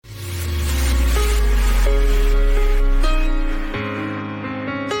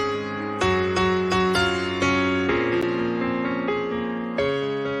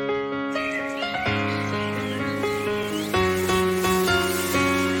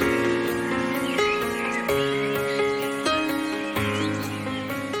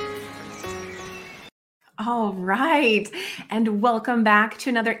right. And welcome back to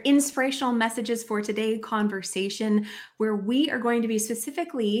another Inspirational Messages for Today conversation, where we are going to be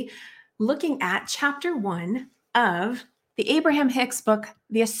specifically looking at chapter 1 of the Abraham Hicks book,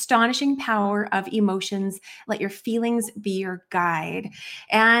 The Astonishing Power of Emotions. Let Your Feelings Be Your Guide.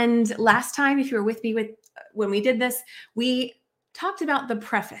 And last time, if you were with me when we did this, we talked about the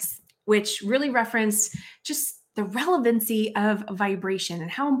preface, which really referenced just the relevancy of vibration and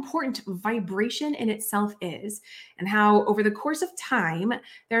how important vibration in itself is, and how over the course of time,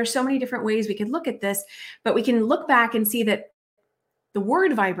 there are so many different ways we could look at this, but we can look back and see that the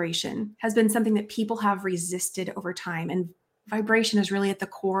word vibration has been something that people have resisted over time. And vibration is really at the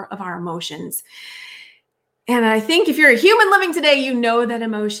core of our emotions. And I think if you're a human living today, you know that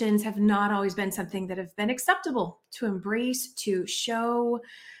emotions have not always been something that have been acceptable to embrace, to show,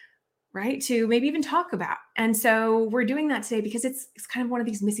 right? To maybe even talk about. And so we're doing that today because it's kind of one of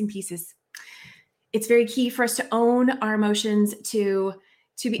these missing pieces. It's very key for us to own our emotions, to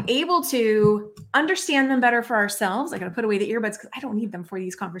be able to understand them better for ourselves. I got to put away the earbuds because I don't need them for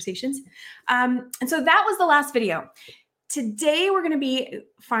these conversations. And so that was the last video. Today, we're going to be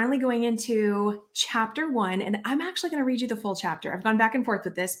finally going into chapter 1, and I'm actually going to read you the full chapter. I've gone back and forth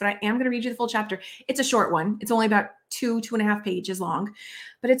with this, but I am going to read you the full chapter. It's a short one. It's only about 2.5 pages long,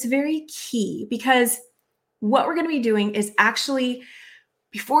 but it's very key because what we're going to be doing is actually,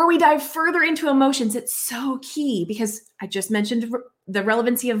 before we dive further into emotions, it's so key because I just mentioned the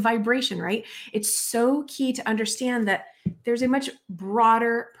relevancy of vibration, right? It's so key to understand that there's a much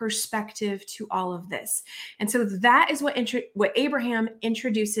broader perspective to all of this. And so that is what Abraham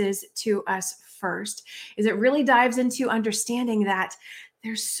introduces to us first, is it really dives into understanding that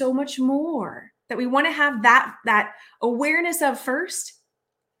there's so much more that we want to have that awareness of first,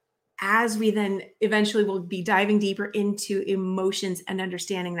 as we then eventually will be diving deeper into emotions and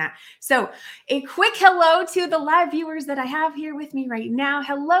understanding that. So a quick hello to the live viewers that I have here with me right now.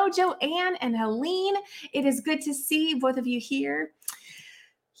 Hello, Joanne and Helene. It is good to see both of you here.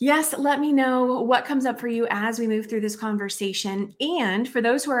 Yes, let me know what comes up for you as we move through this conversation. And for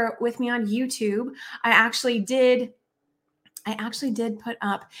those who are with me on YouTube, I actually did put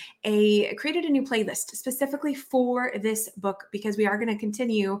up created a new playlist specifically for this book, because we are going to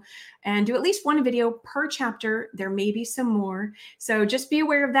continue and do at least one video per chapter. There may be some more. So just be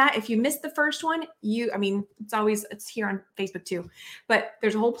aware of that. If you missed the first one, it's here on Facebook too, but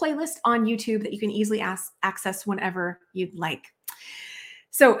there's a whole playlist on YouTube that you can easily access whenever you'd like.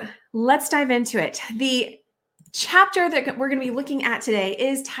 So let's dive into it. The chapter that we're going to be looking at today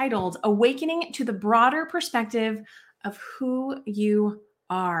is titled Awakening to the Broader Perspective of Who You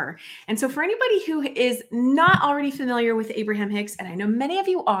Are. And so for anybody who is not already familiar with Abraham Hicks, and I know many of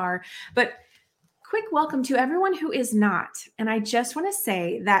you are, but quick welcome to everyone who is not. And I just want to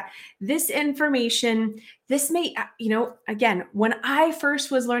say that this information, this may, again, when I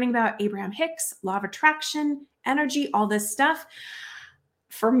first was learning about Abraham Hicks, law of attraction, energy, all this stuff,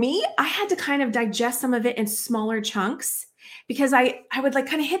 for me, I had to kind of digest some of it in smaller chunks, because I would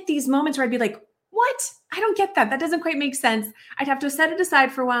kind of hit these moments where I'd be like, what? I don't get that. That doesn't quite make sense. I'd have to set it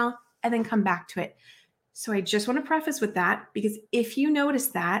aside for a while and then come back to it. So I just want to preface with that, because if you notice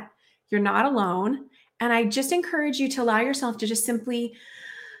that, you're not alone. And I just encourage you to allow yourself to just simply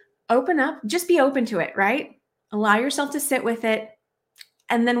open up, just be open to it, right? Allow yourself to sit with it.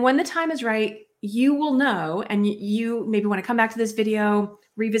 And then when the time is right, you will know, and you maybe want to come back to this video,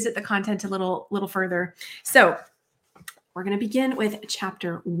 revisit the content a little further. So we're going to begin with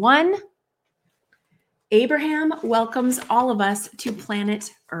chapter 1. Abraham welcomes all of us to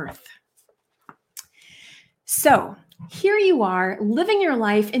planet Earth. So here you are, living your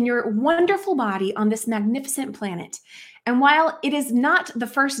life in your wonderful body on this magnificent planet. And while it is not the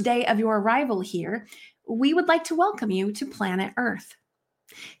first day of your arrival here, we would like to welcome you to planet Earth.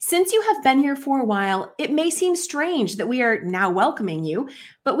 Since you have been here for a while, it may seem strange that we are now welcoming you,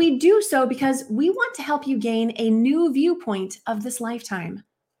 but we do so because we want to help you gain a new viewpoint of this lifetime,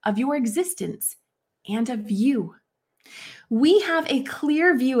 of your existence, and of you. We have a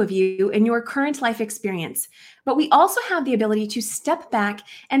clear view of you in your current life experience, but we also have the ability to step back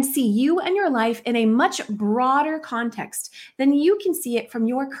and see you and your life in a much broader context than you can see it from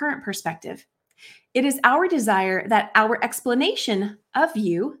your current perspective. It is our desire that our explanation of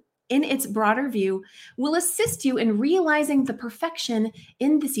you in its broader view will assist you in realizing the perfection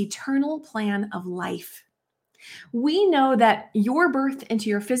in this eternal plan of life. We know that your birth into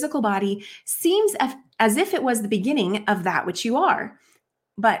your physical body seems as if it was the beginning of that which you are,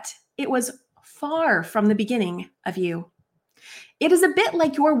 but it was far from the beginning of you. It is a bit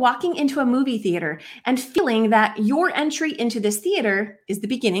like you're walking into a movie theater and feeling that your entry into this theater is the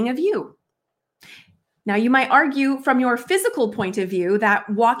beginning of you. Now, you might argue from your physical point of view that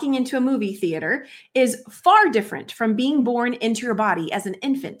walking into a movie theater is far different from being born into your body as an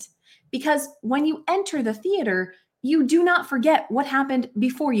infant, because when you enter the theater, you do not forget what happened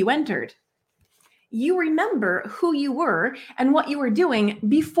before you entered. You remember who you were and what you were doing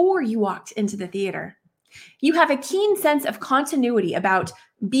before you walked into the theater. You have a keen sense of continuity about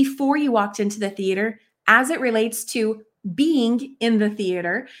before you walked into the theater as it relates to being in the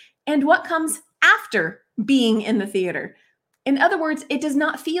theater and what comes after being in the theater. In other words, it does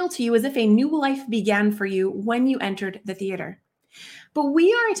not feel to you as if a new life began for you when you entered the theater. But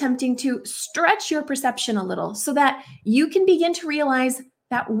we are attempting to stretch your perception a little so that you can begin to realize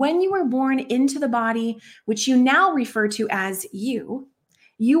that when you were born into the body, which you now refer to as you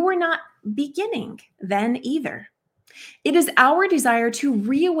were not beginning then either. It is our desire to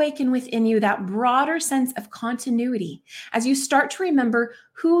reawaken within you that broader sense of continuity as you start to remember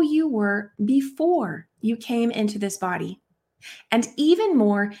who you were before you came into this body. And even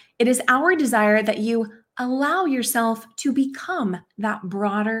more, it is our desire that you allow yourself to become that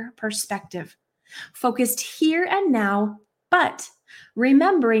broader perspective, focused here and now, but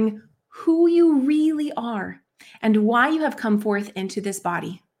remembering who you really are and why you have come forth into this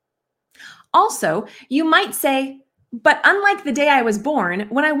body. Also, you might say, but unlike the day I was born,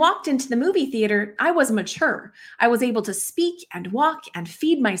 when I walked into the movie theater, I was mature. I was able to speak and walk and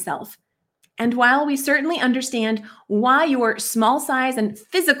feed myself. And while we certainly understand why your small size and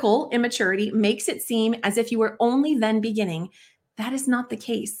physical immaturity makes it seem as if you were only then beginning, that is not the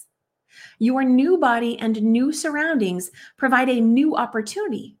case. Your new body and new surroundings provide a new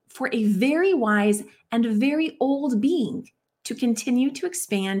opportunity for a very wise and very old being to continue to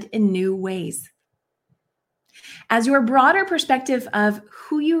expand in new ways. As your broader perspective of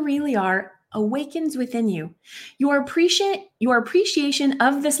who you really are awakens within you, your appreciation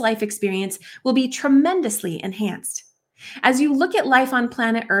of this life experience will be tremendously enhanced. As you look at life on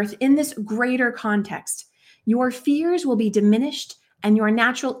planet Earth in this greater context, your fears will be diminished and your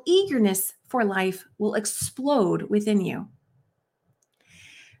natural eagerness for life will explode within you.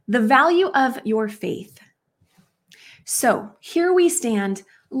 The value of your faith. So here we stand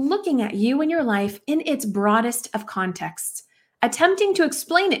looking at you and your life in its broadest of contexts, attempting to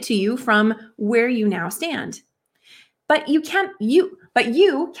explain it to you from where you now stand. But you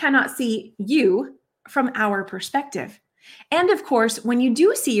cannot see you from our perspective. And of course, when you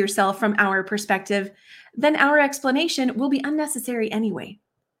do see yourself from our perspective, then our explanation will be unnecessary anyway.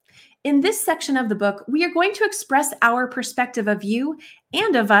 In this section of the book, we are going to express our perspective of you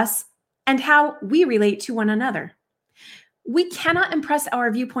and of us and how we relate to one another. We cannot impress our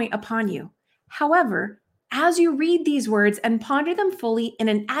viewpoint upon you. However, as you read these words and ponder them fully in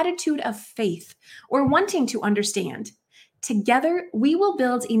an attitude of faith or wanting to understand, together we will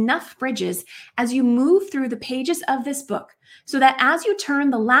build enough bridges as you move through the pages of this book so that as you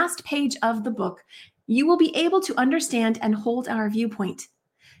turn the last page of the book, you will be able to understand and hold our viewpoint.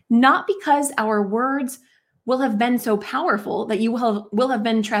 Not because our words will have been so powerful that you will have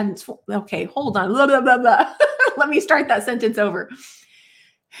been transformed. Okay, hold on. Blah, blah, blah, blah. Let me start that sentence over.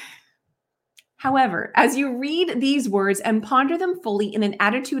 However, as you read these words and ponder them fully in an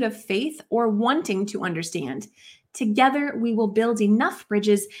attitude of faith or wanting to understand, together we will build enough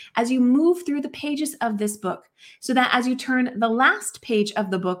bridges as you move through the pages of this book, so that as you turn the last page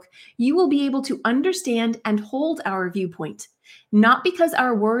of the book, you will be able to understand and hold our viewpoint. Not because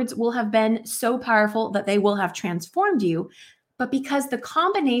our words will have been so powerful that they will have transformed you, but because the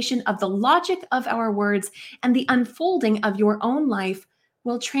combination of the logic of our words and the unfolding of your own life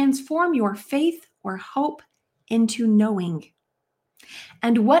will transform your faith or hope into knowing.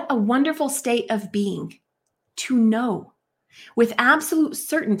 And what a wonderful state of being, to know with absolute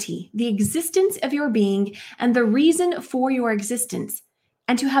certainty the existence of your being and the reason for your existence,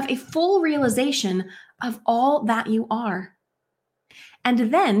 and to have a full realization of all that you are.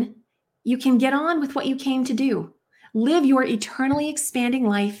 And then you can get on with what you came to do. Live your eternally expanding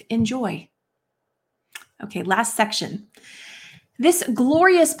life in joy. Okay, last section. This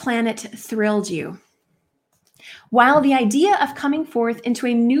glorious planet thrilled you. While the idea of coming forth into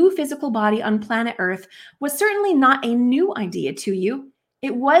a new physical body on planet Earth was certainly not a new idea to you,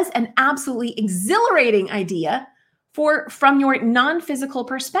 it was an absolutely exhilarating idea from your non-physical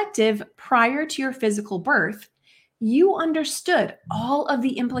perspective prior to your physical birth. You understood all of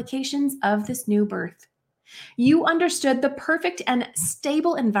the implications of this new birth. You understood the perfect and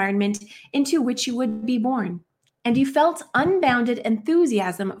stable environment into which you would be born, and you felt unbounded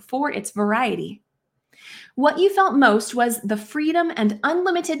enthusiasm for its variety. What you felt most was the freedom and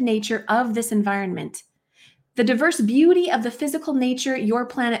unlimited nature of this environment. The diverse beauty of the physical nature your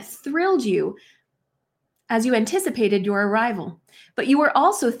planet thrilled you as you anticipated your arrival, but you were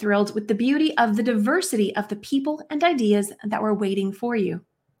also thrilled with the beauty of the diversity of the people and ideas that were waiting for you.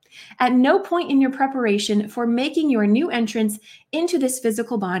 At no point in your preparation for making your new entrance into this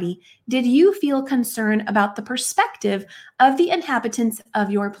physical body did you feel concern about the perspective of the inhabitants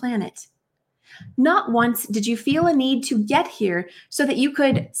of your planet. Not once did you feel a need to get here so that you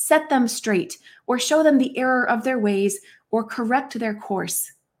could set them straight or show them the error of their ways or correct their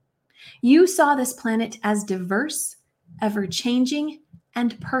course. You saw this planet as diverse, ever-changing,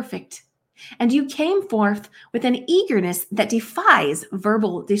 and perfect. And you came forth with an eagerness that defies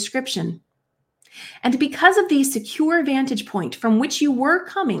verbal description. And because of the secure vantage point from which you were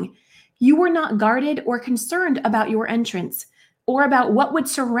coming, you were not guarded or concerned about your entrance or about what would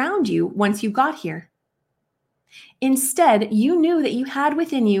surround you once you got here. Instead, you knew that you had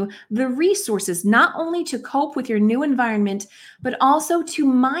within you the resources not only to cope with your new environment, but also to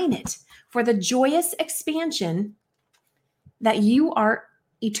mine it for the joyous expansion that you are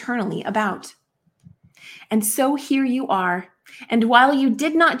eternally about. And so here you are. And while you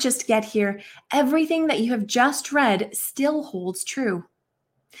did not just get here, everything that you have just read still holds true.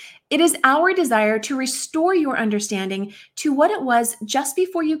 It is our desire to restore your understanding to what it was just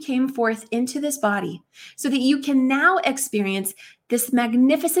before you came forth into this body, so that you can now experience this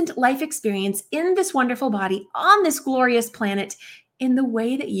magnificent life experience in this wonderful body on this glorious planet in the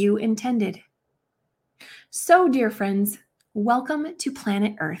way that you intended. So, dear friends, welcome to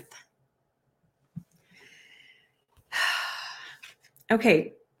planet Earth.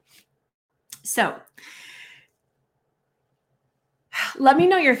 Okay, so let me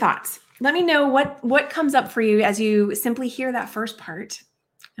know your thoughts. Let me know what comes up for you as you simply hear that first part.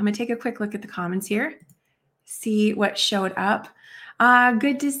 I'm going to take a quick look at the comments here, see what showed up.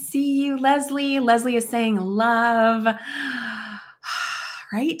 Good to see you, Leslie. Leslie is saying love,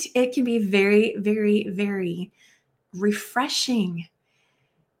 right? It can be very, very, very refreshing,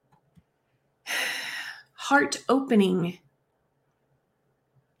 heart-opening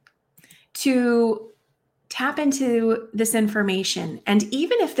to tap into this information. And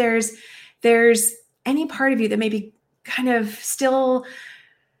even if there's any part of you that may be kind of still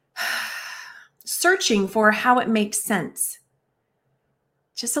searching for how it makes sense,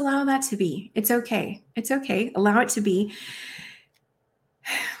 just allow that to be. It's okay. It's okay. Allow it to be.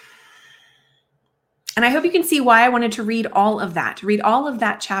 And I hope you can see why I wanted to read all of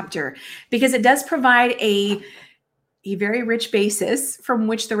that chapter, because it does provide a very rich basis from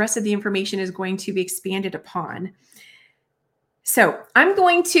which the rest of the information is going to be expanded upon. So I don't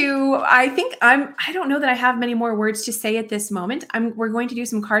know that I have many more words to say at this moment. We're going to do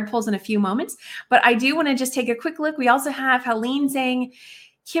some card pulls in a few moments, but I do want to just take a quick look. We also have Helene saying,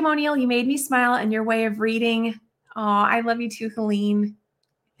 Kim O'Neill, you made me smile and your way of reading. Oh, I love you too, Helene.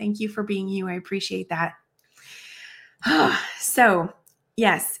 Thank you for being you. I appreciate that. So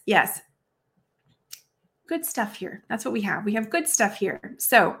yes. Good stuff here. That's what we have. We have good stuff here.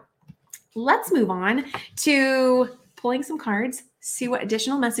 So let's move on to pulling some cards, see what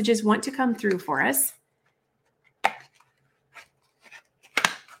additional messages want to come through for us.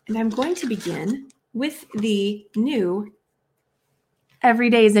 And I'm going to begin with the new Every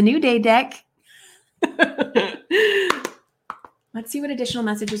Day is a New Day deck. Let's see what additional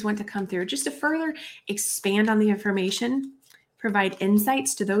messages want to come through just to further expand on the information, provide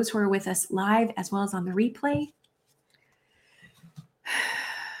insights to those who are with us live as well as on the replay.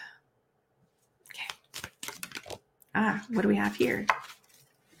 Okay. What do we have here?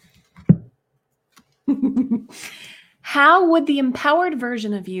 How would the empowered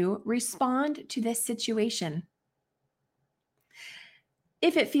version of you respond to this situation?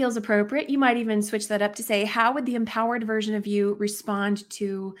 If it feels appropriate, you might even switch that up to say, how would the empowered version of you respond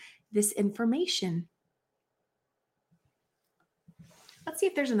to this information? Let's see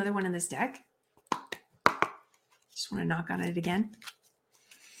if there's another one in this deck. Just want to knock on it again.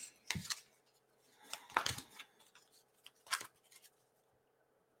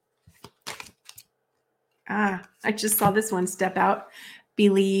 I just saw this one step out.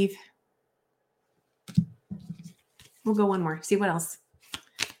 Believe. We'll go one more. See what else.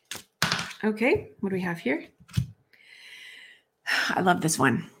 Okay, what do we have here? I love this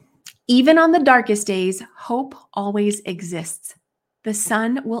one. Even on the darkest days, hope always exists. The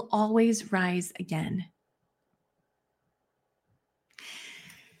sun will always rise again.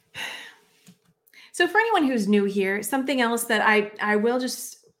 So for anyone who's new here, something else that I will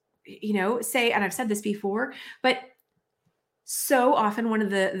just, say, and I've said this before, but so often one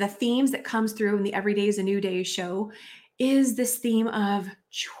of the themes that comes through in the Every Day is a New Day show is this theme of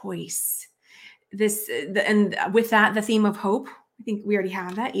choice. And with that, the theme of hope, I think we already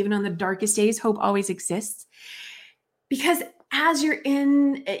have that. Even on the darkest days, hope always exists. Because as you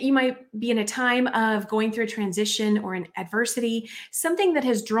might be in a time of going through a transition or an adversity, something that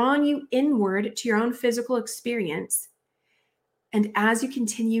has drawn you inward to your own physical experience. And as you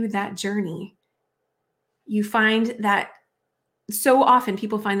continue that journey, you find that so often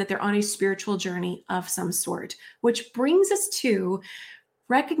people find that they're on a spiritual journey of some sort, which brings us to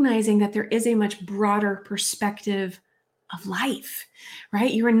recognizing that there is a much broader perspective of life,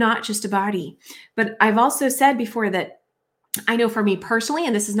 right? You are not just a body. But I've also said before that I know for me personally,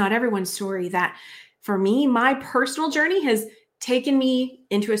 and this is not everyone's story, that for me, my personal journey has taken me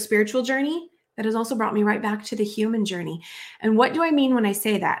into a spiritual journey that has also brought me right back to the human journey. And what do I mean when I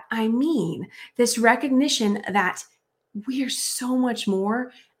say that? I mean this recognition that we are so much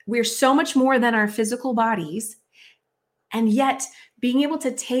more. We're so much more than our physical bodies. And yet being able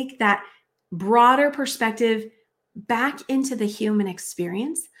to take that broader perspective back into the human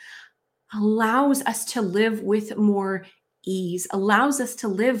experience allows us to live with more ease, allows us to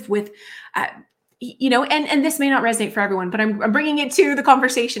live with, and this may not resonate for everyone, but I'm bringing it to the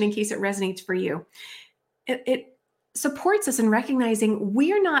conversation in case it resonates for you. It supports us in recognizing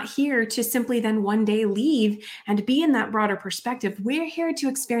we're not here to simply then one day leave and be in that broader perspective. We're here to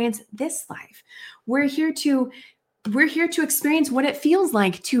experience this life. We're here to experience what it feels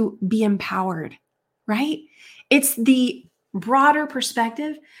like to be empowered, right? It's the broader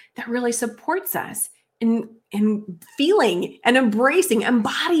perspective that really supports us in feeling and embracing,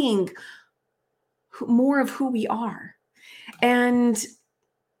 embodying more of who we are. And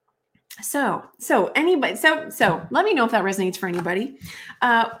so let me know if that resonates for anybody.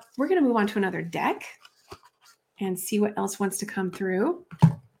 We're going to move on to another deck and see what else wants to come through.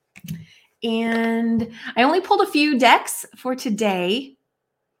 And I only pulled a few decks for today.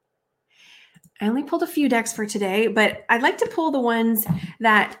 But I'd like to pull the ones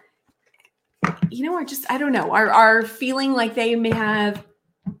that, are just, I don't know, are feeling like they may have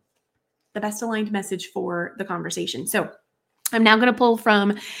the best aligned message for the conversation. So I'm now going to pull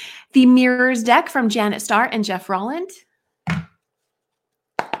from the Mirrors deck from Janet Starr and Jeff Rolland.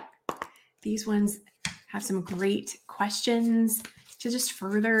 These ones have some great questions to just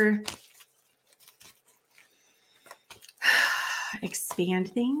further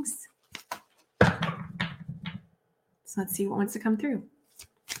expand things. So let's see what wants to come through.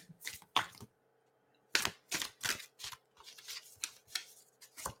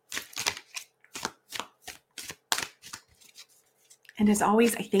 And as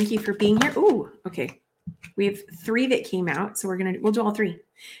always, I thank you for being here. Ooh, okay. We have 3 that came out, so we'll do all 3.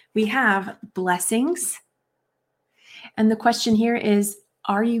 We have blessings. And the question here is,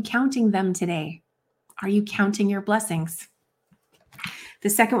 are you counting them today? Are you counting your blessings?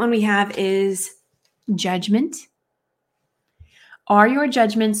 The second one we have is judgment. Are your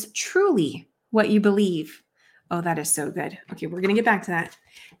judgments truly what you believe? Oh, that is so good. Okay, we're going to get back to that.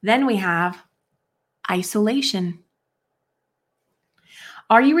 Then we have isolation.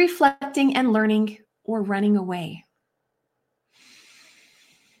 Are you reflecting and learning or running away?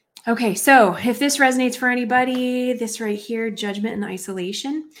 Okay, so if this resonates for anybody, this right here, judgment and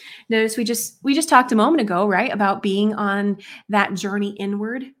isolation. Notice we just talked a moment ago, right, about being on that journey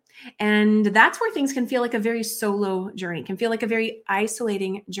inward. And that's where things can feel like a very solo journey, can feel like a very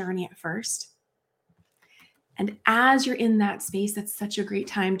isolating journey at first. And as you're in that space, that's such a great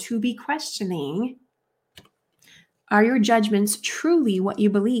time to be questioning, are your judgments truly what you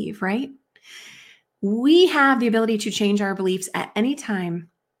believe, right? We have the ability to change our beliefs at any time.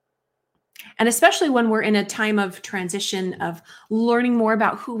 And especially when we're in a time of transition, of learning more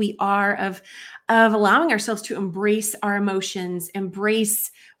about who we are, of allowing ourselves to embrace our emotions,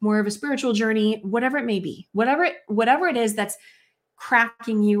 embrace more of a spiritual journey, whatever it may be, whatever it is that's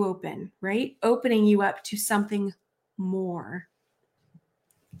cracking you open, right? Opening you up to something more.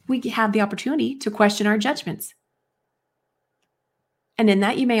 We have the opportunity to question our judgments. And in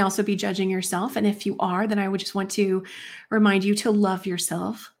that, you may also be judging yourself. And if you are, then I would just want to remind you to love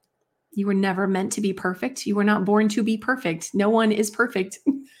yourself. You were never meant to be perfect. You were not born to be perfect. No one is perfect.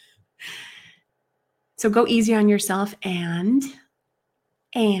 So go easy on yourself and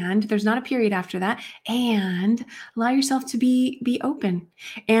there's not a period after that, and allow yourself to be open,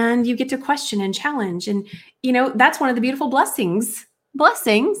 and you get to question and challenge. And, that's one of the beautiful blessings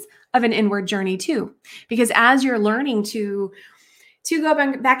of an inward journey too, because as you're learning to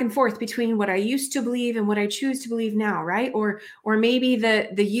go back and forth between what I used to believe and what I choose to believe now, right? Or maybe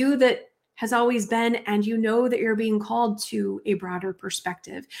the you that has always been, and that you're being called to a broader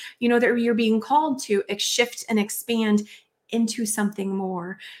perspective. That you're being called to shift and expand into something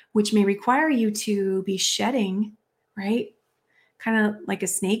more, which may require you to be shedding, right? kind of like a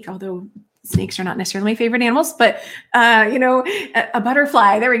snake, although snakes are not necessarily my favorite animals, but, a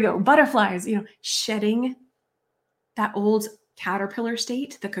butterfly, there we go. Butterflies, shedding that old caterpillar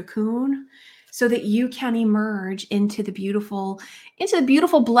state, the cocoon, so that you can emerge into the beautiful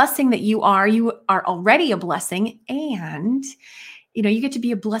blessing that you are. You are already a blessing, and you get to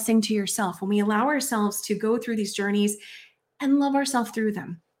be a blessing to yourself when we allow ourselves to go through these journeys and love ourselves through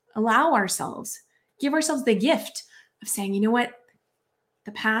them. Give ourselves the gift of saying, you know what,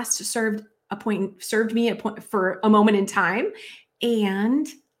 the past served me for a moment in time, and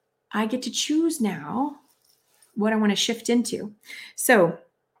I get to choose now what I want to shift into. So,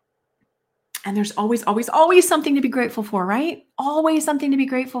 and there's always, always, always something to be grateful for, right? Always something to be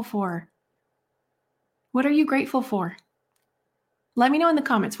grateful for. What are you grateful for? Let me know in the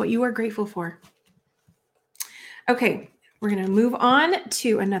comments what you are grateful for. Okay, we're going to move on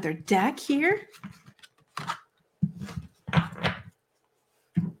to another deck here.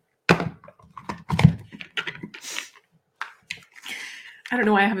 I don't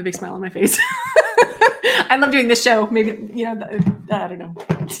know why I have a big smile on my face. I love doing this show. Maybe, I don't know.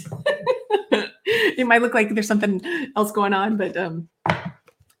 It might look like there's something else going on, but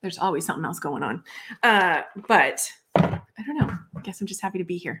there's always something else going on. But I don't know. I guess I'm just happy to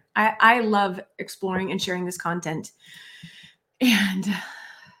be here. I love exploring and sharing this content. And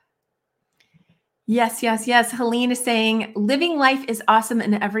yes. Helene is saying, living life is awesome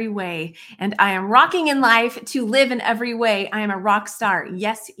in every way. And I am rocking in life to live in every way. I am a rock star.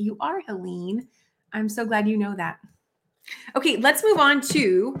 Yes, you are, Helene. I'm so glad you know that. Okay, let's move on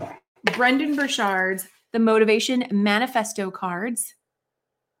to Brendon Burchard's The Motivation Manifesto cards.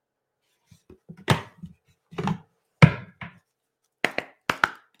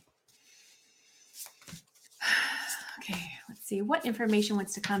 Okay, let's see what information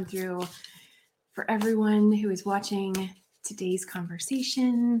wants to come through for everyone who is watching today's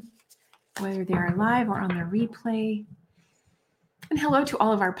conversation, whether they're live or on the replay. And hello to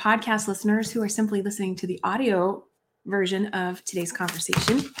all of our podcast listeners who are simply listening to the audio version of today's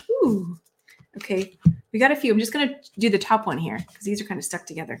conversation. Ooh, okay. We got a few. I'm just going to do the top one here because these are kind of stuck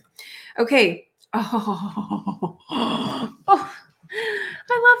together. Okay. Oh, I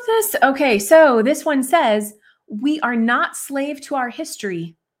love this. Okay. So this one says, we are not slave to our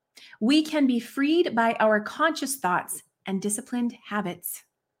history. We can be freed by our conscious thoughts and disciplined habits.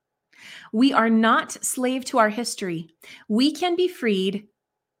 We are not slave to our history. We can be freed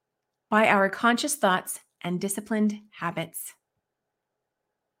by our conscious thoughts and disciplined habits.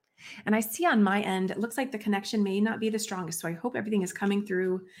 And I see on my end, it looks like the connection may not be the strongest. So I hope everything is coming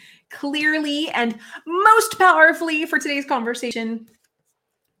through clearly and most powerfully for today's conversation.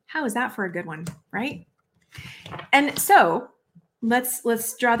 How is that for a good one, right? And so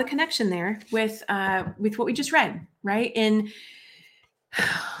let's draw the connection there with what we just read, right? In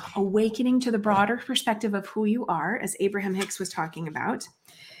awakening to the broader perspective of who you are, as Abraham Hicks was talking about.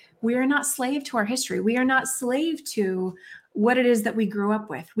 We are not slave to our history. We are not slave to what it is that we grew up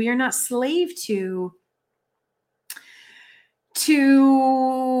with. We are not slave to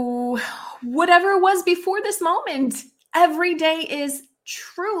whatever was before this moment. Every day is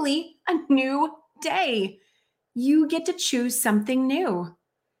truly a new day. You get to choose something new.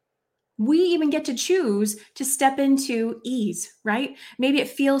 We even get to choose to step into ease, right? Maybe it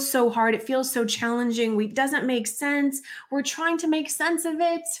feels so hard. It feels so challenging. It doesn't make sense. We're trying to make sense of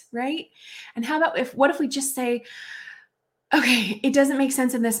it, right? And what if we just say, okay, it doesn't make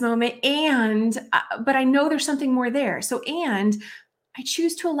sense in this moment, but I know there's something more there. And I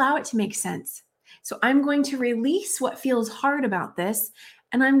choose to allow it to make sense. So I'm going to release what feels hard about this,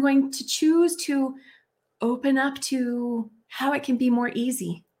 and I'm going to choose to open up to how it can be more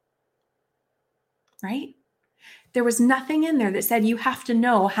easy. Right? There was nothing in there that said you have to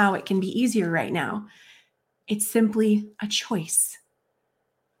know how it can be easier right now. It's simply a choice.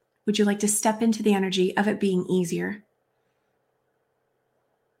 Would you like to step into the energy of it being easier?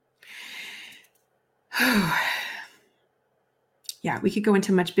 Yeah, we could go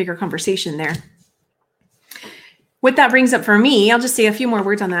into a much bigger conversation there. What that brings up for me, I'll just say a few more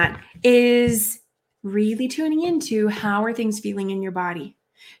words on that, is really tuning into how are things feeling in your body.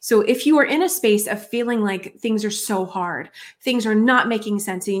 So if you are in a space of feeling like things are so hard, things are not making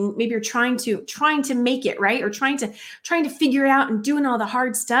sense, and maybe you're trying to make it right, or trying to figure it out and doing all the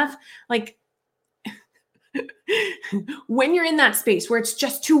hard stuff, like when you're in that space where it's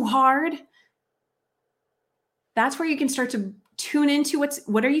just too hard, that's where you can start to tune into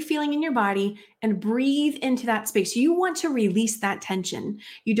what are you feeling in your body and breathe into that space. You want to release that tension.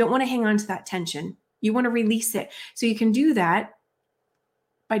 You don't want to hang on to that tension. You want to release it. So you can do that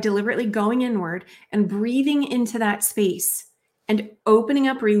by deliberately going inward and breathing into that space and opening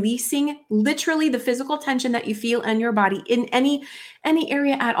up, releasing literally the physical tension that you feel in your body in any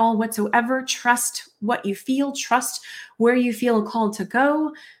area at all whatsoever. Trust what you feel, trust where you feel called to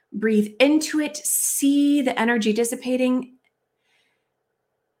go. Breathe into it, see the energy dissipating,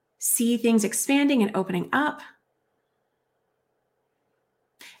 see things expanding and opening up.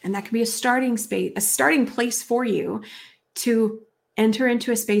 And that can be a starting space, a starting place for you to enter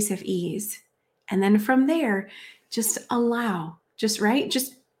into a space of ease. And then from there, just allow, just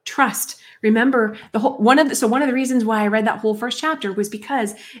trust. Remember one of the reasons why I read that whole first chapter was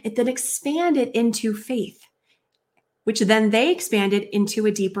because it then expanded into faith, which then they expanded into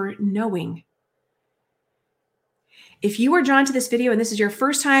a deeper knowing. If you are drawn to this video and this is your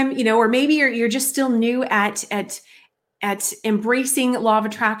first time, or maybe you're just still new at embracing law of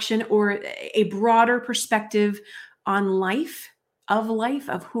attraction or a broader perspective on life,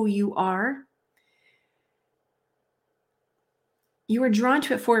 of who you are, you are drawn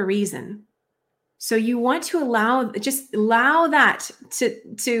to it for a reason. So you want to allow that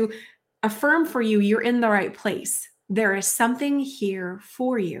to affirm for you, you're in the right place. There is something here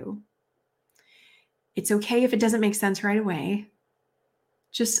for you. It's okay if it doesn't make sense right away.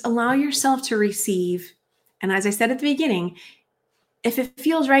 Just allow yourself to receive. And as I said at the beginning, if it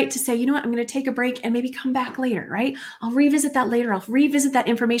feels right to say, you know what, I'm going to take a break and maybe come back later, right? I'll revisit that later. I'll revisit that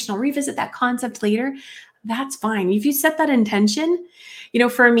information. I'll revisit that concept later. That's fine. If you set that intention,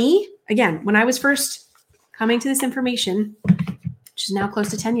 for me, again, when I was first coming to this information, which is now close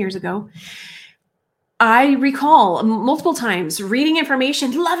to 10 years ago, I recall multiple times reading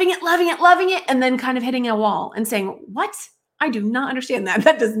information, loving it, and then kind of hitting a wall and saying, what? I do not understand that.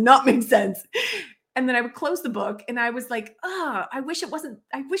 That does not make sense. And then I would close the book and I was like, I wish it wasn't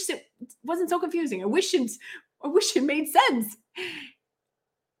so confusing. I wish it made sense.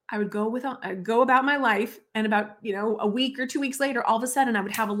 I would go about my life, and about, a week or 2 weeks later, all of a sudden I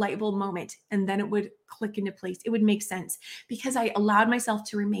would have a light bulb moment, and then it would click into place. It would make sense because I allowed myself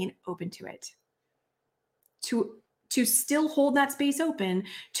to remain open to it, to still hold that space open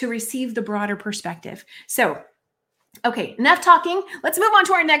to receive the broader perspective. So, okay, enough talking. Let's move on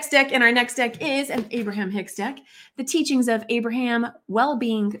to our next deck. And our next deck is an Abraham Hicks deck, the Teachings of Abraham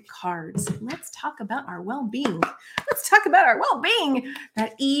Well-Being cards. Let's talk about our well-being.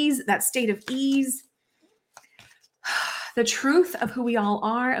 That ease, that state of ease, the truth of who we all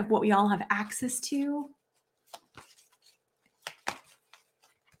are, of what we all have access to.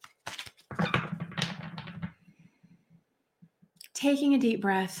 Taking a deep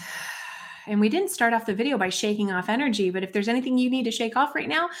breath. And we didn't start off the video by shaking off energy, but if there's anything you need to shake off right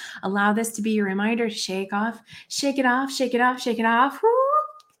now, allow this to be your reminder to shake off, shake it off, shake it off, shake it off.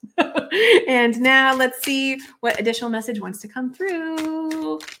 And now let's see what additional message wants to come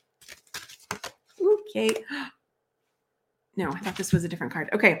through. Okay. No, I thought this was a different card.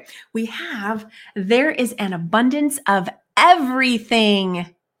 Okay. We have, there is an abundance of everything.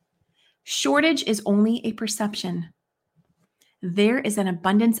 Shortage is only a perception. There is an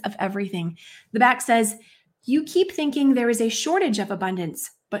abundance of everything. The back says, you keep thinking there is a shortage of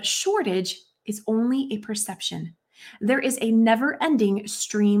abundance, but shortage is only a perception. There is a never-ending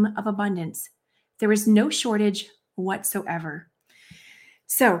stream of abundance. There is no shortage whatsoever.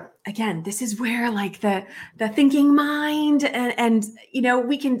 So again, this is where like the thinking mind and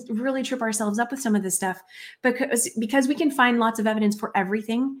we can really trip ourselves up with some of this stuff because we can find lots of evidence for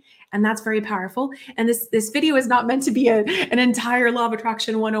everything. And that's very powerful. And this video is not meant to be an entire Law of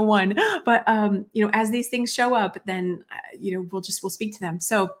Attraction 101, but as these things show up, then we'll speak to them.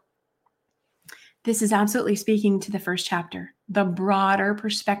 So this is absolutely speaking to the first chapter, the broader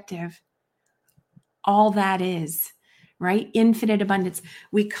perspective, all that is. Right? Infinite abundance.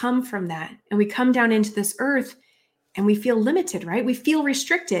 We come from that and we come down into this earth and we feel limited, right? We feel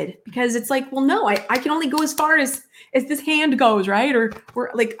restricted because it's like, well, no, I can only go as far as this hand goes, right?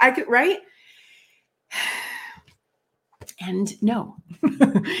 Or like I could, right? And no,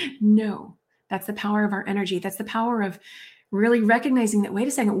 no, that's the power of our energy. That's the power of really recognizing that, wait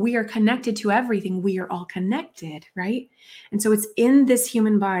a second, we are connected to everything. We are all connected, right? And so it's in this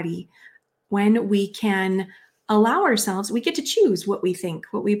human body when we can allow ourselves, we get to choose what we think,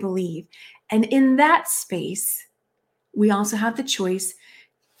 what we believe. And in that space, we also have the choice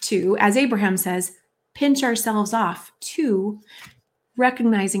to, as Abraham says, pinch ourselves off to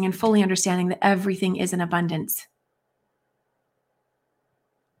recognizing and fully understanding that everything is in abundance.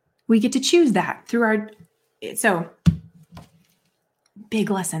 We get to choose that through so big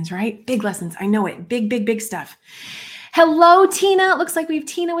lessons, right? Big lessons. I know it. Big, big, big stuff. Hello, Tina. It looks like we have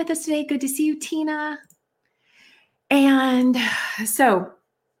Tina with us today. Good to see you, Tina. And so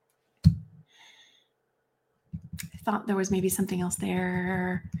thought there was maybe something else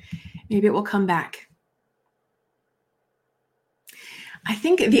there. Maybe it will come back. I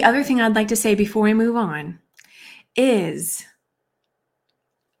think the other thing I'd like to say before we move on is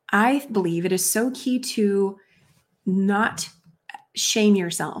I believe it is so key to not shame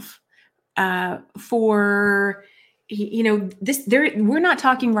yourself for, this. We're not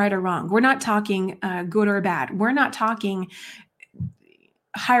talking right or wrong. We're not talking good or bad. We're not talking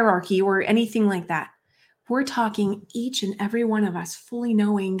hierarchy or anything like that. We're talking each and every one of us fully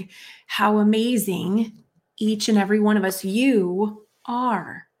knowing how amazing each and every one of us you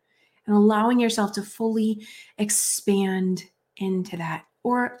are, and allowing yourself to fully expand into that.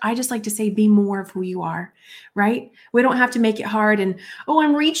 Or I just like to say, be more of who you are, right? We don't have to make it hard and,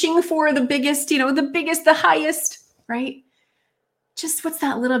 I'm reaching for the biggest, the highest, right? Just what's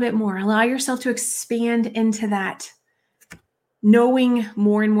that little bit more? Allow yourself to expand into that, knowing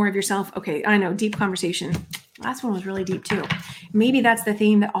more and more of yourself. Okay, I know, deep conversation. Last one was really deep too. Maybe that's the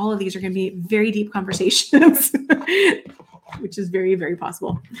theme, that all of these are going to be very deep conversations, which is very, very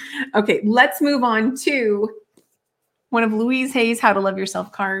possible. Okay, let's move on to one of Louise Hay's How to Love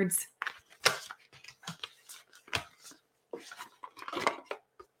Yourself cards.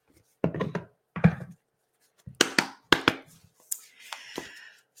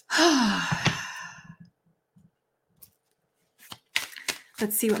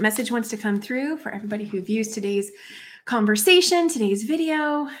 Let's see what message wants to come through for everybody who views today's conversation, today's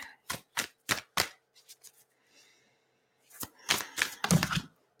video.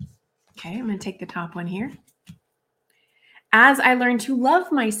 Okay, I'm going to take the top one here. As I learn to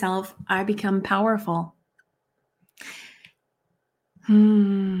love myself, I become powerful.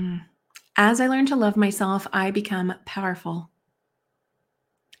 As I learn to love myself, I become powerful.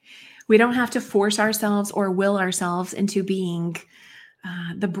 We don't have to force ourselves or will ourselves into being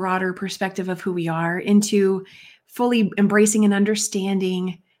the broader perspective of who we are, into fully embracing and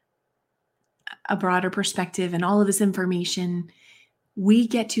understanding a broader perspective and all of this information. We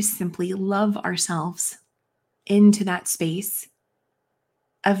get to simply love ourselves into that space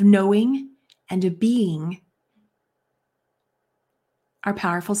of knowing and of being our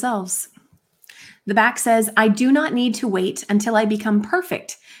powerful selves. The back says, I do not need to wait until I become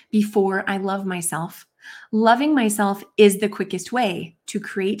perfect before I love myself. Loving myself is the quickest way to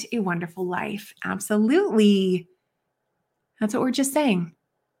create a wonderful life. Absolutely. That's what we're just saying.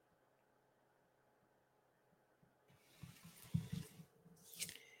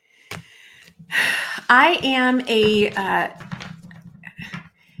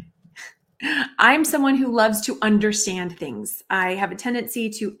 I'm someone who loves to understand things. I have a tendency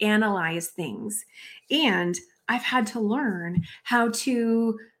to analyze things, and I've had to learn how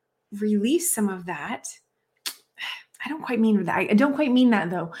to release some of that. I don't quite mean that. I don't quite mean that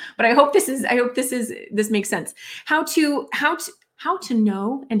though, but I hope this makes sense. How to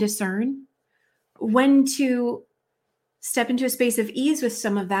know and discern when to step into a space of ease with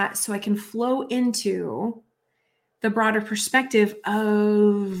some of that, so I can flow into the broader perspective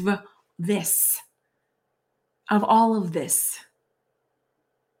of all of this.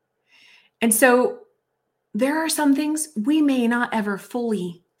 And so there are some things we may not ever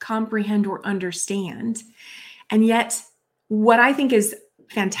fully comprehend or understand. And yet, what I think is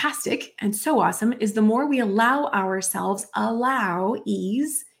fantastic and so awesome is the more we allow ourselves,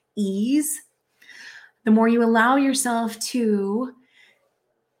 ease, the more you allow yourself to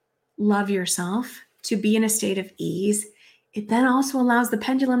love yourself, to be in a state of ease, it then also allows the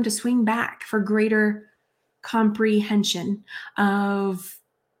pendulum to swing back for greater comprehension of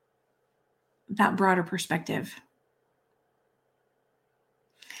that broader perspective.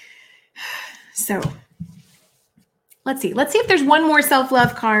 So let's see if there's one more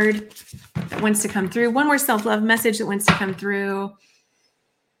self-love card that wants to come through, one more self-love message that wants to come through.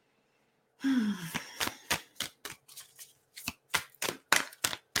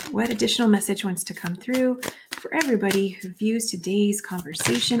 What additional message wants to come through for everybody who views today's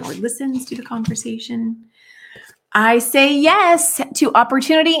conversation or listens to the conversation? I say yes to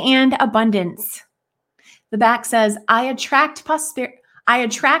opportunity and abundance. The back says, I attract prosperity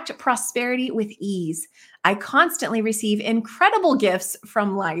with ease. I constantly receive incredible gifts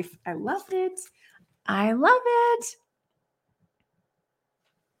from life. I love it. I love it.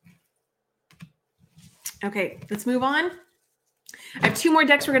 Okay, let's move on. I have two more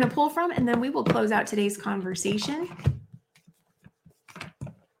decks we're going to pull from, and then we will close out today's conversation.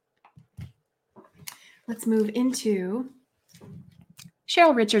 Let's move into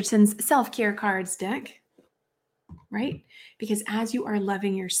Cheryl Richardson's Self-Care Cards deck, right? Because as you are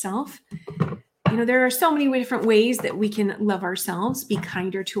loving yourself, there are so many different ways that we can love ourselves, be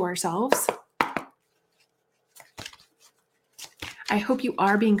kinder to ourselves. I hope you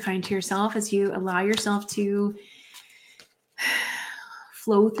are being kind to yourself as you allow yourself to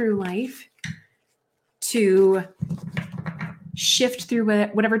flow through life, to shift through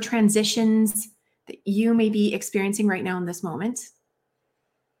whatever transitions that you may be experiencing right now in this moment.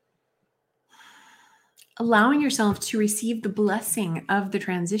 Allowing yourself to receive the blessing of the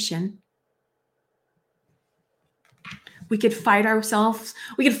transition. We could fight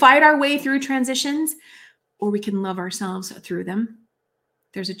our way through transitions, or we can love ourselves through them.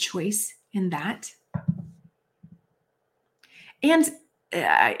 There's a choice in that. And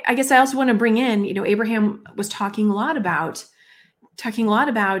I guess I also want to bring in, Abraham was talking a lot about,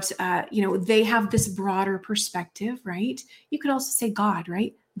 they have this broader perspective, right? You could also say God,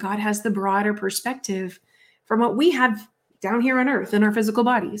 right? God has the broader perspective from what we have down here on earth in our physical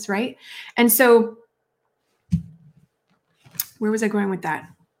bodies, right? And so, where was I going with that?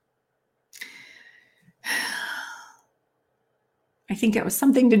 I think it was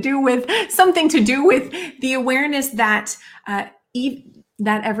something to do with the awareness that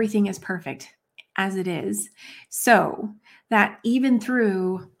that everything is perfect as it is. So that even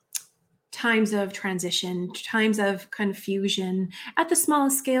through times of transition, times of confusion, at the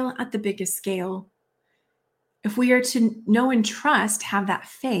smallest scale, at the biggest scale, if we are to know and trust, have that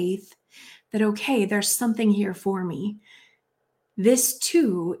faith that, okay, there's something here for me. This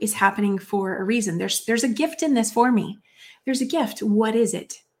too is happening for a reason. There's a gift in this for me. There's a gift. What is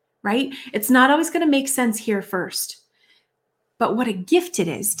it? Right? It's not always going to make sense here first. But what a gift it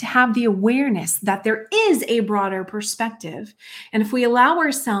is to have the awareness that there is a broader perspective. And if we allow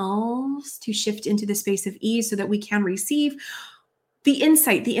ourselves to shift into the space of ease so that we can receive the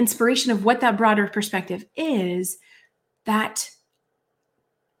insight, the inspiration of what that broader perspective is, that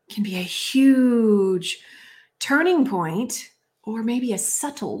can be a huge turning point, or maybe a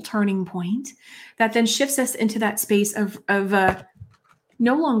subtle turning point that then shifts us into that space of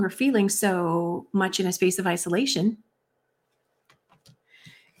no longer feeling so much in a space of isolation.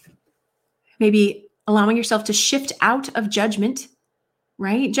 Maybe allowing yourself to shift out of judgment,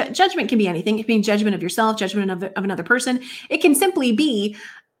 right? Judgment can be anything. It can be judgment of yourself, judgment of another person. It can simply be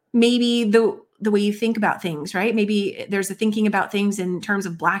maybe the way you think about things, right? Maybe there's a thinking about things in terms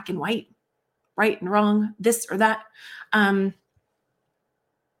of black and white, right and wrong, this or that.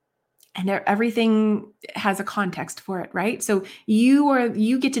 And everything has a context for it, right? So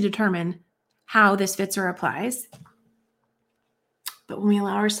you get to determine how this fits or applies. But when we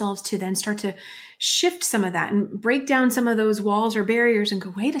allow ourselves to then start to shift some of that and break down some of those walls or barriers and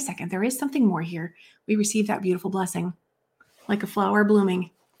go, wait a second, there is something more here. We receive that beautiful blessing like a flower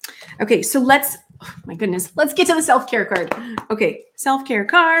blooming. Okay, so let's get to the self-care card. Okay, self-care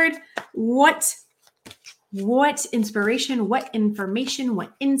card. What inspiration, what information,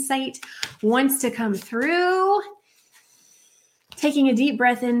 what insight wants to come through? Taking a deep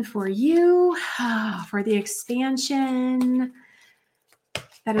breath in for you, for the expansion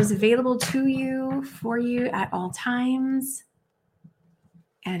that is available to you, for you at all times.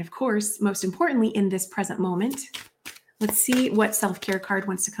 And of course, most importantly, in this present moment, let's see what self-care card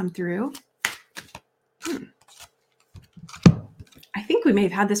wants to come through. I think we may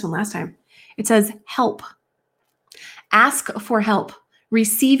have had this one last time. It says, help. Ask for help.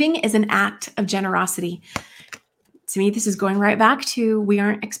 Receiving is an act of generosity. To me, this is going right back to we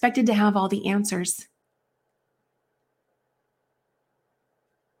aren't expected to have all the answers.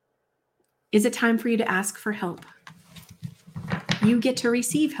 Is it time for you to ask for help? You get to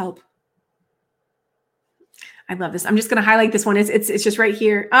receive help. I love this. I'm just going to highlight this one. It's just right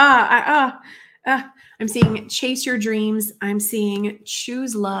here. I'm seeing chase your dreams. I'm seeing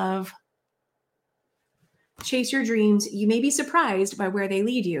choose love. Chase your dreams. You may be surprised by where they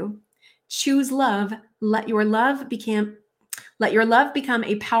lead you. Choose love. Let your love become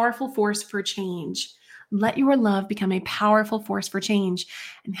a powerful force for change. Let your love become a powerful force for change.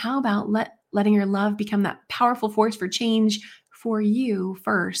 And how about letting your love become that powerful force for change for you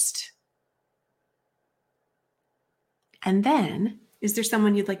first? And then, is there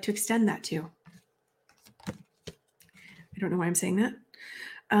someone you'd like to extend that to? I don't know why I'm saying that.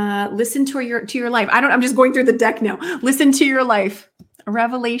 Listen to your life. I'm just going through the deck now. Listen to your life. A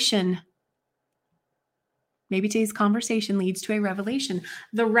revelation. Maybe today's conversation leads to a revelation.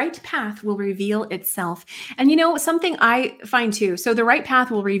 The right path will reveal itself. And something I find too. So the right path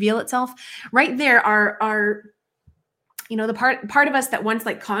will reveal itself. Right there are the part of us that wants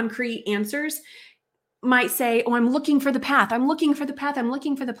like concrete answers might say, oh, I'm looking for the path. I'm looking for the path. I'm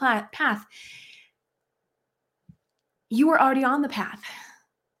looking for the path. You were already on the path.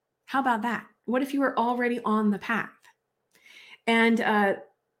 How about that? What if you were already on the path? And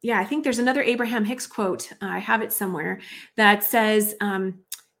yeah, I think there's another Abraham Hicks quote. I have it somewhere that says,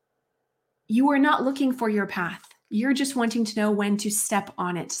 you are not looking for your path. You're just wanting to know when to step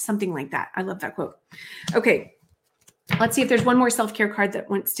on it. Something like that. I love that quote. Okay. Let's see if there's one more self-care card that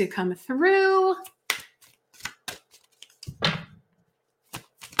wants to come through.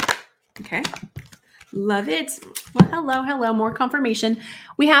 Okay. Love it. Well, hello, hello. More confirmation.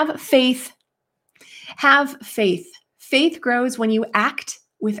 We have faith. Have faith. Faith grows when you act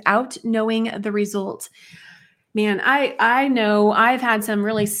without knowing the result. Man, I know I've had some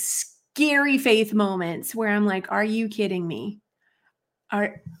really scary faith moments where I'm like, are you kidding me?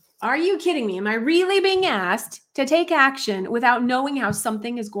 Are you kidding me? Am I really being asked to take action without knowing how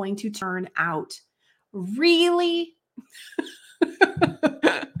something is going to turn out? Really?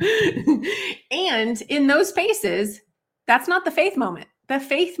 And in those spaces, that's not the faith moment. The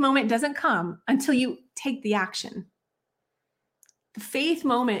faith moment doesn't come until you take the action. The faith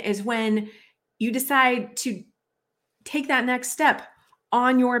moment is when you decide to take that next step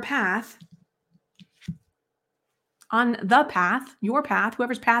on your path, on the path, your path,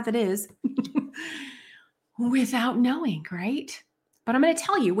 whoever's path it is, without knowing, right? But I'm going to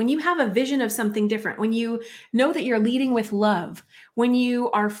tell you, when you have a vision of something different, when you know that you're leading with love, when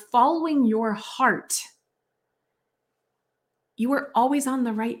you are following your heart, you are always on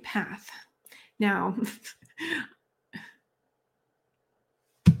the right path. Now,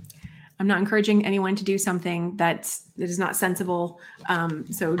 I'm not encouraging anyone to do something that is not sensible.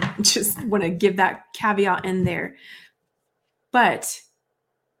 So just want to give that caveat in there. But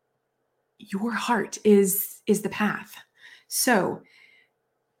your heart is the path. So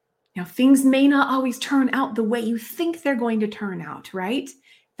now things may not always turn out the way you think they're going to turn out, right?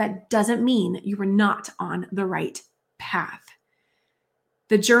 That doesn't mean you are not on the right path.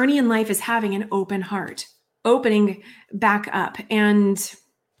 The journey in life is having an open heart, opening back up. And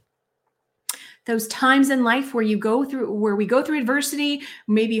those times in life where we go through adversity,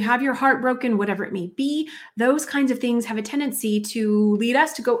 maybe you have your heart broken, whatever it may be, those kinds of things have a tendency to lead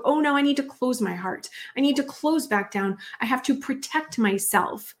us to go, oh no, I need to close my heart. I need to close back down. I have to protect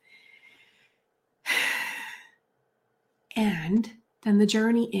myself. And then the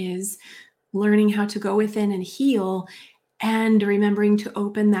journey is learning how to go within and heal and remembering to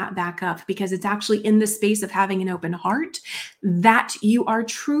open that back up, because it's actually in the space of having an open heart that you are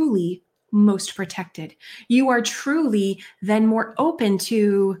truly most protected. You are truly then more open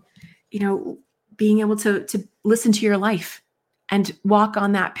to, being able to listen to your life and walk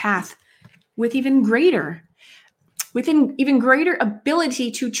on that path with even greater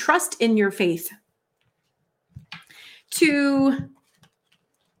ability to trust in your faith, to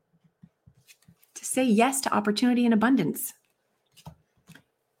say yes to opportunity and abundance,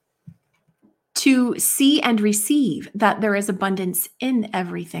 to see and receive that there is abundance in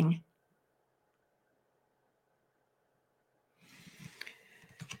everything.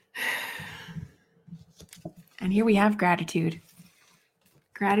 And here we have gratitude.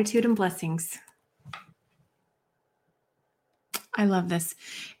 Gratitude and blessings. I love this.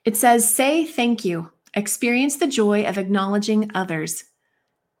 It says, say thank you. Experience the joy of acknowledging others.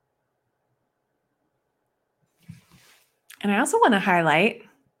 And I also want to highlight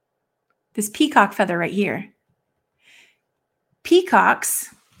this peacock feather right here.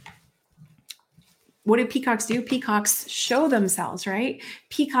 Peacocks, what do peacocks do? Peacocks show themselves, right?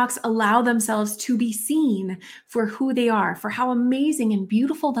 Peacocks allow themselves to be seen for who they are, for how amazing and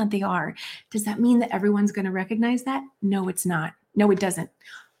beautiful that they are. Does that mean that everyone's going to recognize that? No, it's not. No, it doesn't.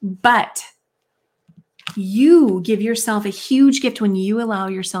 But you give yourself a huge gift when you allow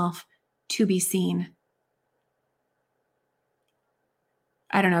yourself to be seen.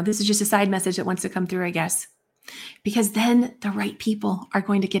 I don't know. This is just a side message that wants to come through, I guess, because then the right people are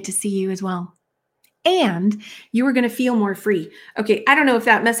going to get to see you as well. And you are going to feel more free. Okay. I don't know if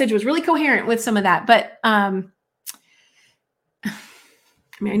that message was really coherent with some of that, but I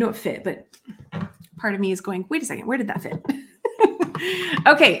know it fit, but part of me is going, wait a second, where did that fit?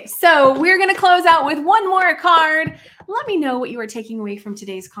 Okay. So we're going to close out with one more card. Let me know what you are taking away from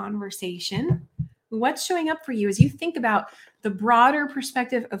today's conversation. What's showing up for you as you think about the broader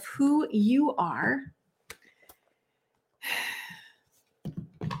perspective of who you are?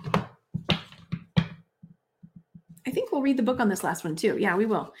 I think we'll read the book on this last one too. Yeah, we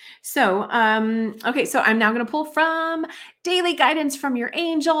will. So, okay. So I'm now going to pull from Daily Guidance from Your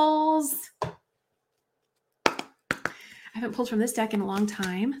Angels. I haven't pulled from this deck in a long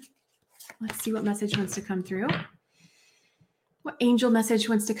time. Let's see what message wants to come through. What angel message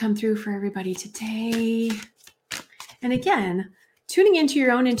wants to come through for everybody today? And again, tuning into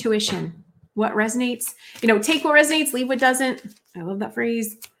your own intuition. What resonates, take what resonates, leave what doesn't. I love that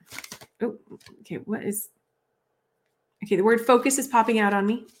phrase. Oh, okay. Okay, the word focus is popping out at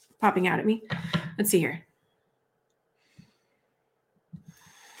me. Let's see here.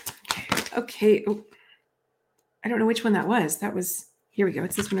 Okay. Oh, I don't know which one that was. Here we go.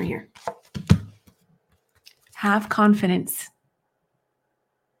 It's this one right here. Have confidence.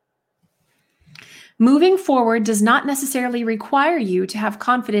 Moving forward does not necessarily require you to have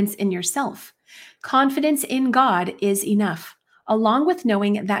confidence in yourself. Confidence in God is enough, along with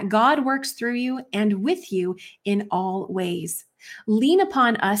knowing that God works through you and with you in all ways. Lean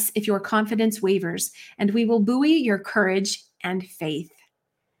upon us if your confidence wavers, and we will buoy your courage and faith.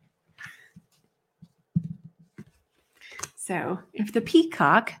 So, if the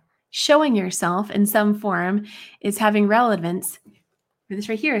peacock showing yourself in some form is having relevance, this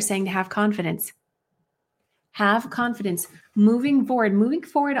right here is saying to have confidence. Have confidence. Moving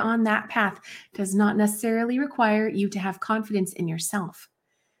forward on that path does not necessarily require you to have confidence in yourself.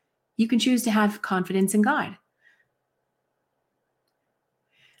 You can choose to have confidence in God.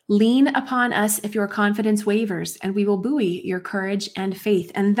 Lean upon us if your confidence wavers, and we will buoy your courage and faith.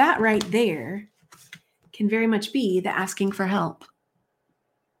 And that right there can very much be the asking for help.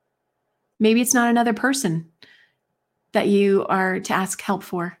 Maybe it's not another person that you are to ask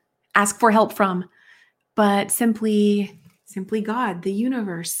for help from, but simply God, the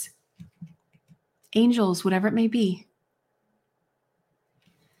universe, angels, whatever it may be.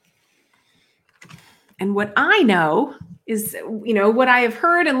 And what I know is, what I have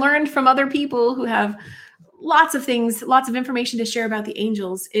heard and learned from other people who have lots of information to share about the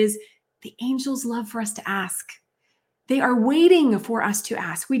angels is the angels love for us to ask. They are waiting for us to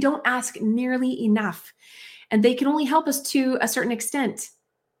ask. We don't ask nearly enough, and they can only help us to a certain extent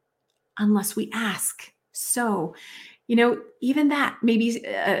unless we ask. So, even that may be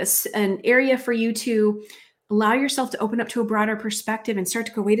an area for you to allow yourself to open up to a broader perspective and start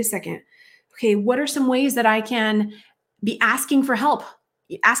to go, wait a second. Okay, what are some ways that I can be asking for help,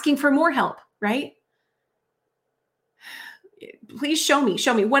 asking for more help, right? Please show me.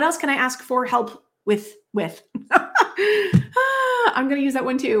 What else can I ask for help with? I'm going to use that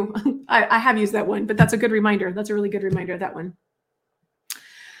one too. I have used that one, but that's a good reminder. That's a really good reminder, that one.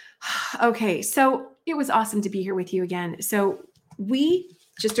 Okay, so it was awesome to be here with you again. So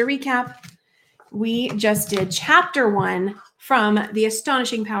just to recap, we just did chapter 1 from The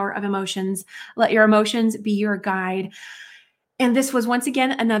Astonishing Power of Emotions. Let your emotions be your guide. And this was once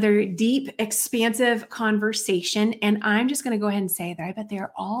again another deep, expansive conversation. And I'm just going to go ahead and say that I bet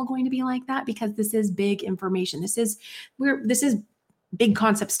they're all going to be like that, because this is big information. This is big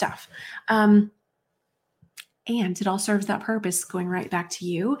concept stuff. And it all serves that purpose, going right back to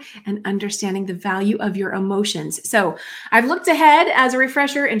you and understanding the value of your emotions. So I've looked ahead as a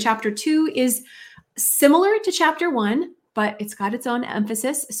refresher, and chapter 2 is similar to chapter 1, but it's got its own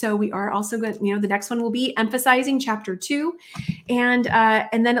emphasis. So we are also going, the next one will be emphasizing chapter 2. And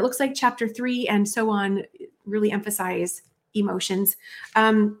then it looks like chapter 3 and so on really emphasize emotions.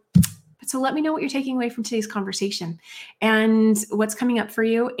 So let me know what you're taking away from today's conversation and what's coming up for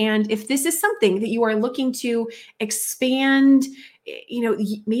you. And if this is something that you are looking to expand,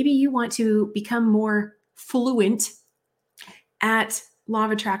 maybe you want to become more fluent at law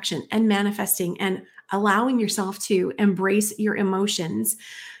of attraction and manifesting and allowing yourself to embrace your emotions.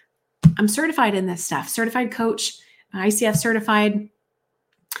 I'm certified in this stuff, certified coach, ICF certified,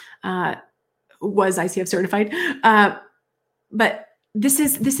 was ICF certified, but this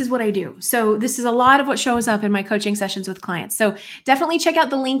is what I do. So this is a lot of what shows up in my coaching sessions with clients. So definitely check out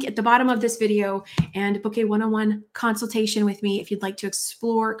the link at the bottom of this video and book a one-on-one consultation with me if you'd like to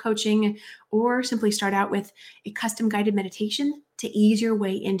explore coaching, or simply start out with a custom guided meditation to ease your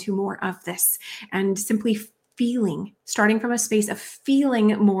way into more of this, and simply starting from a space of feeling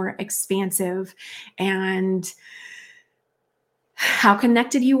more expansive and how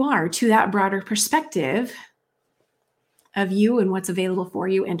connected you are to that broader perspective of you and what's available for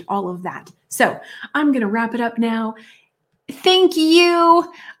you and all of that. So I'm going to wrap it up now. Thank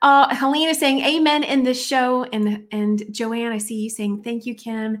you. Helena saying amen in this show. And Joanne, I see you saying, thank you,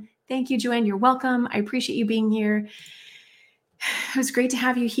 Kim. Thank you, Joanne. You're welcome. I appreciate you being here. It was great to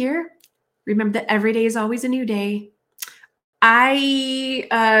have you here. Remember that every day is always a new day. I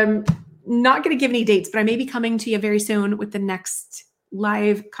not going to give any dates, but I may be coming to you very soon with the next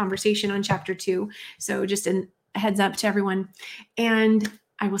live conversation on chapter 2. So just a heads up to everyone. And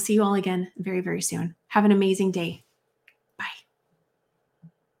I will see you all again very, very soon. Have an amazing day.